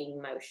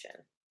 shaking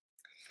motion.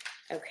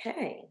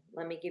 Okay,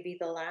 let me give you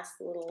the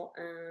last little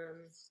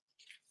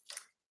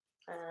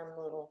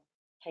little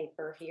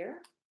paper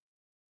here.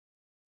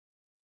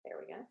 There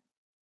we go.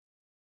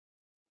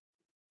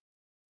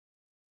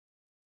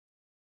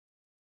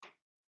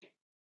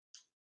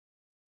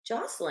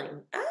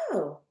 Jostling.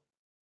 Oh,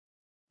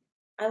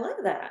 I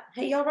love that.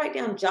 Hey, y'all write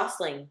down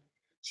jostling.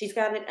 She's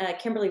got it.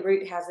 Kimberly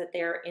Root has it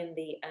there in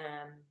the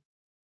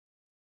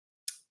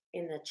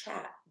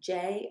chat.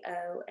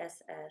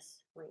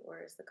 JOSS. Wait,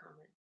 where is the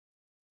comment?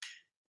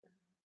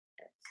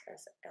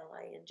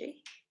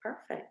 SSLING.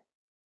 Perfect.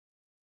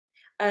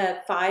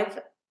 5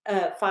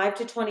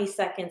 to 20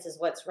 seconds is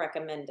what's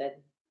recommended,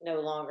 no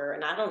longer.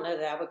 And I don't know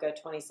that I would go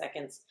 20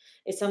 seconds.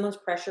 If someone's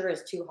pressure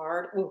is too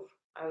hard, oof,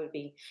 I would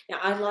be. Now,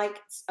 I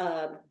like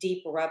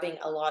deep rubbing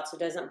a lot, so it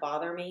doesn't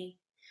bother me.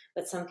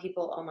 But some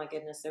people, oh my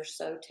goodness, they're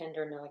so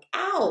tender and they're like,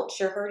 ouch,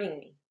 you're hurting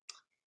me.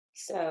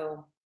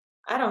 So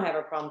I don't have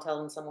a problem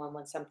telling someone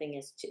when something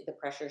is the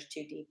pressure is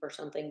too deep or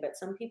something, but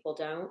some people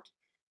don't.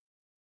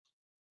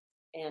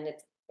 And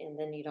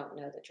then you don't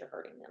know that you're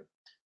hurting them.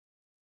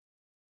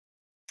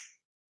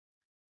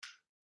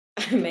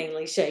 I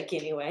mainly shake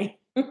anyway.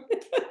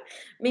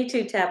 Me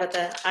too,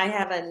 Tabitha. I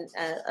have a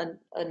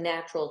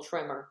natural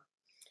tremor.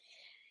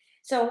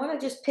 So I want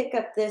to just pick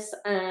up this.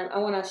 I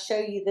want to show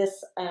you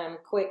this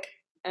quick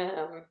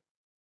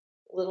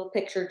little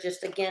picture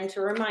just again to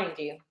remind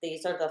you.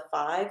 These are the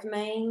 5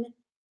 main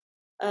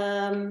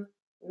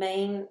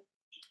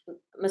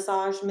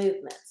massage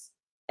movements: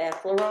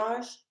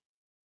 effleurage,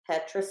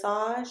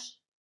 petrissage,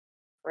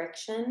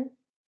 friction,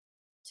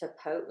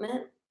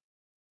 tapotement,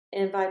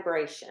 and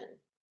vibration.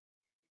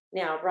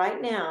 Now, right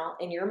now,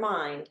 in your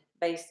mind,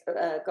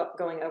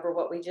 going over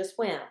what we just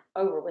went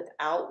over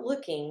without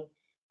looking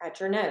at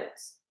your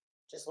notes,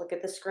 just look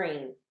at the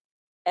screen.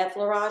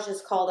 Effleurage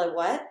is called a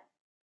what?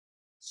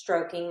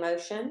 Stroking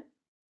motion.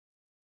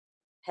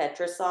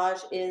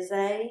 Petrissage is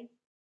a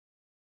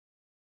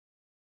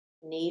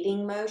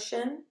kneading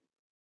motion.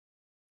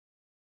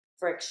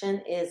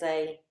 Friction is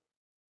a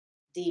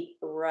deep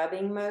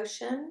rubbing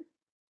motion.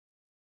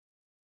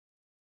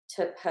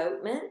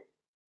 Tapotement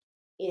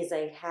is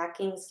a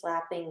hacking,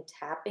 slapping,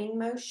 tapping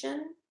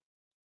motion.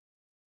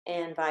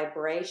 And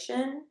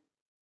vibration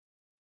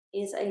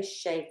is a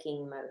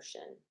shaking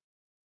motion.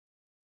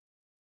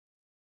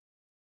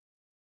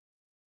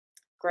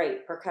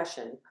 Great.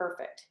 Percussion.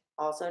 Perfect.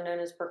 Also known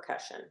as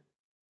percussion.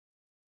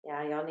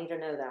 Yeah, y'all need to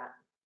know that.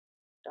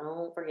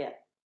 Don't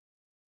forget.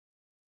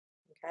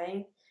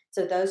 Okay?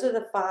 So those are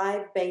the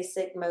 5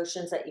 basic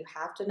motions that you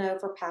have to know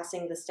for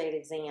passing the state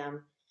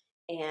exam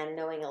and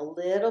knowing a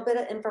little bit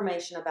of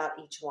information about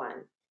each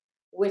one.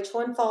 Which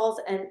one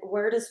falls and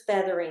where does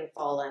feathering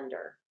fall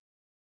under?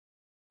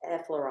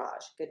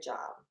 Effleurage. Good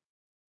job.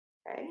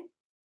 Okay?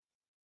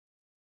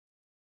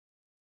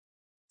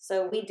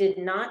 So we did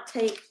not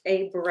take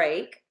a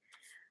break.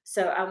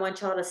 So I want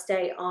y'all to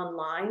stay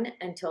online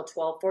until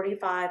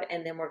 12:45,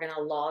 and then we're going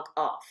to log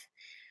off.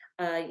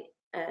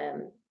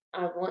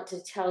 I want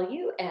to tell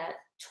you at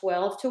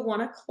 12 to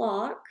 1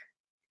 o'clock,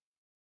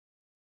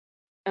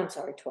 I'm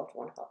sorry, 12 to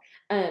 1 o'clock,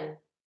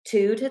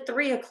 2 to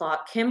 3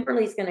 o'clock,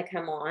 Kimberly's going to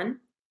come on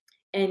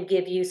and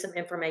give you some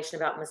information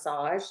about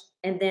massage.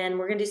 And then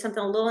we're going to do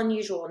something a little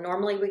unusual.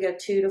 Normally we go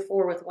 2 to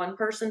 4 with one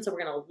person, so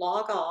we're going to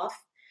log off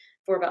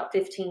for about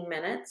 15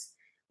 minutes,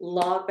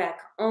 log back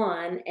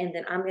on, and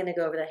then I'm going to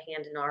go over the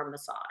hand and arm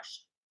massage.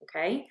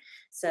 Okay,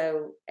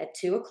 so at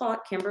 2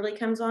 o'clock, Kimberly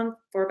comes on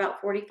for about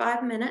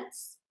 45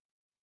 minutes.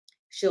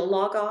 She'll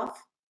log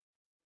off,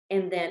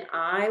 and then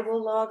I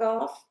will log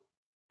off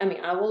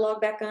I will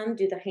log back on,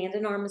 do the hand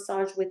and arm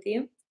massage with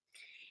you.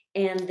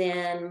 And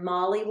then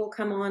Molly will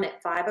come on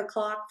at 5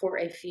 o'clock for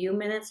a few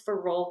minutes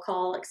for roll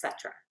call,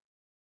 etc.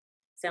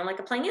 Sound like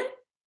a plan?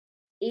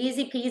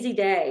 Easy peasy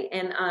day.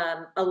 And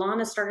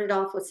Alana started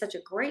off with such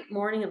a great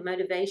morning of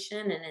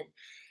motivation and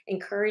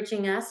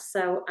encouraging us.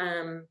 So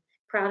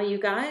proud of you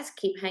guys.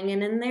 Keep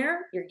hanging in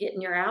there. You're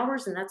getting your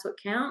hours, and that's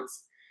what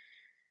counts.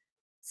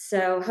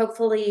 So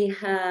hopefully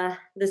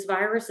this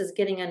virus is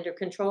getting under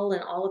control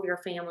and all of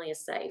your family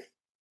is safe.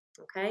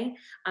 Okay,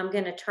 I'm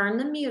going to turn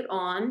the mute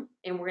on,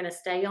 and we're going to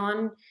stay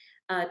on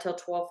till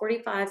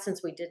 12:45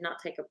 since we did not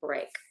take a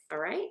break. All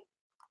right.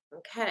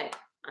 Okay,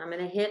 I'm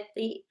going to hit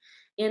the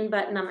end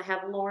button. I'm going to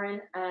have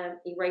Lauren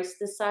erase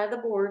this side of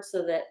the board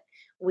so that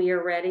we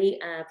are ready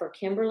for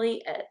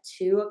Kimberly at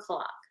 2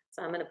 o'clock.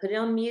 So I'm going to put it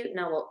on mute, and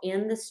I will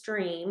end the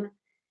stream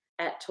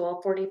at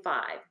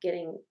 12:45,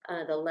 getting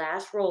the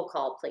last roll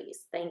call,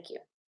 please. Thank you.